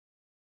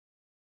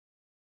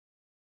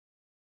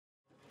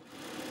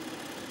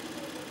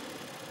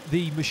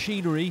The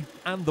machinery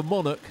and the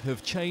monarch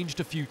have changed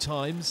a few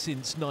times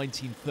since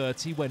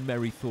 1930 when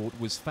Merrythought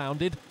was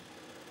founded.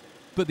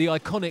 But the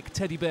iconic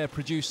teddy bear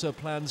producer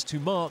plans to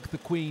mark the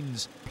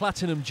Queen's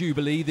Platinum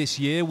Jubilee this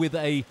year with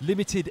a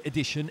limited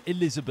edition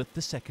Elizabeth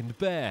II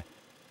bear,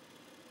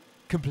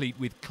 complete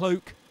with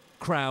cloak,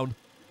 crown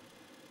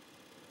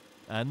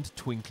and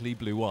twinkly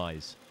blue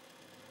eyes.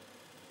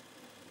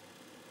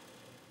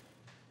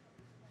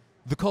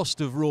 The cost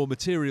of raw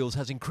materials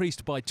has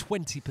increased by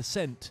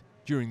 20%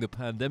 during the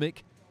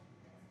pandemic,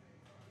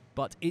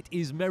 but it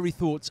is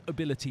Merrythought's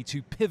ability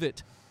to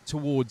pivot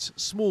towards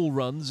small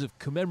runs of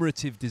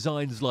commemorative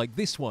designs like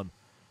this one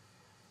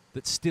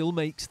that still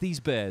makes these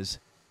bears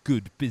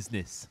good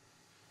business.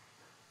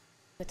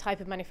 The type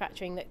of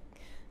manufacturing that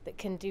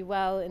can do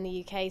well in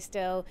the UK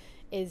still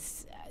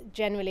is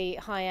generally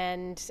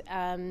high-end,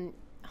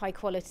 high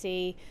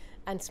quality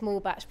and small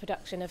batch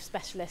production of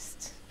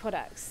specialist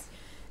products.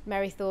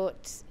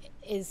 Merrythought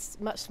is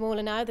much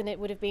smaller now than it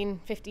would have been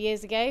 50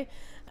 years ago,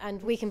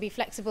 and we can be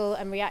flexible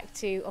and react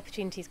to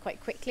opportunities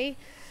quite quickly,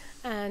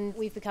 and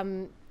we've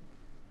become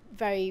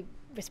very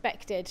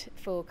respected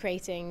for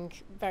creating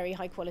very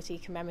high quality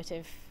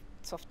commemorative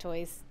soft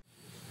toys.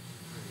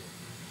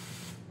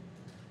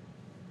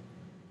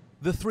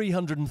 The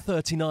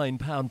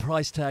 £339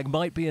 price tag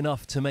might be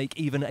enough to make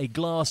even a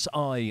glass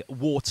eye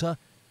water,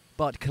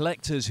 but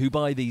collectors who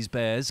buy these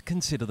bears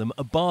consider them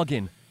a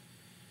bargain.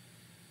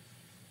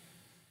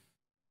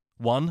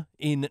 One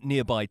in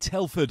nearby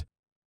Telford,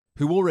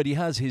 who already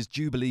has his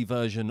Jubilee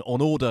version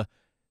on order,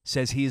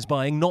 says he is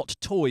buying not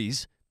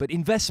toys, but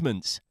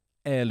investments,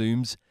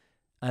 heirlooms,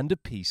 and a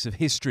piece of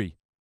history.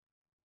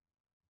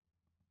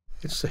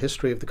 It's the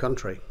history of the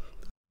country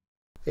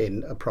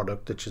in a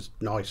product that's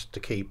just nice to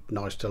keep,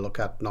 nice to look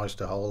at, nice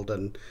to hold,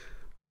 and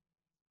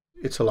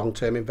it's a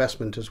long-term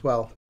investment as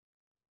well.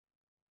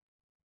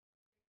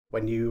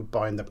 When you're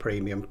buying the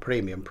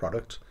premium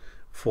product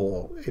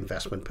for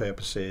investment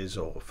purposes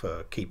or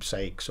for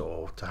keepsakes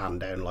or to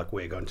hand down like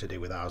we're going to do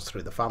with ours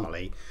through the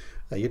family,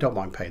 you don't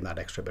mind paying that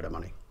extra bit of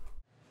money.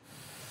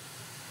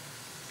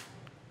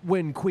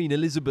 When Queen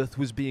Elizabeth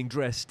was being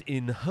dressed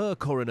in her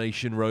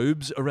coronation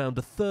robes, around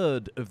a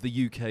third of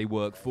the UK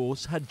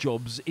workforce had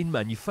jobs in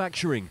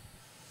manufacturing.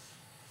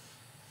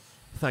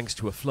 Thanks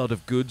to a flood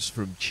of goods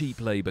from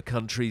cheap labour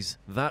countries,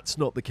 that's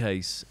not the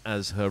case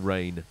as her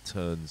reign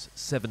turns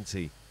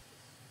 70.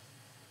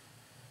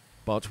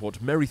 But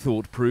what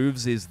Merrythought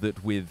proves is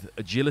that with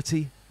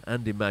agility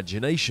and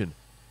imagination,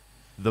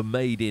 the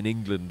Made in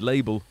England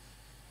label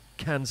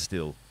can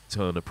still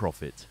turn a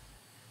profit.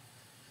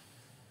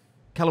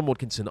 Callum,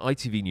 Watkinson,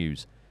 ITV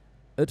News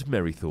at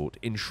Merrythought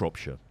in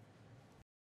Shropshire.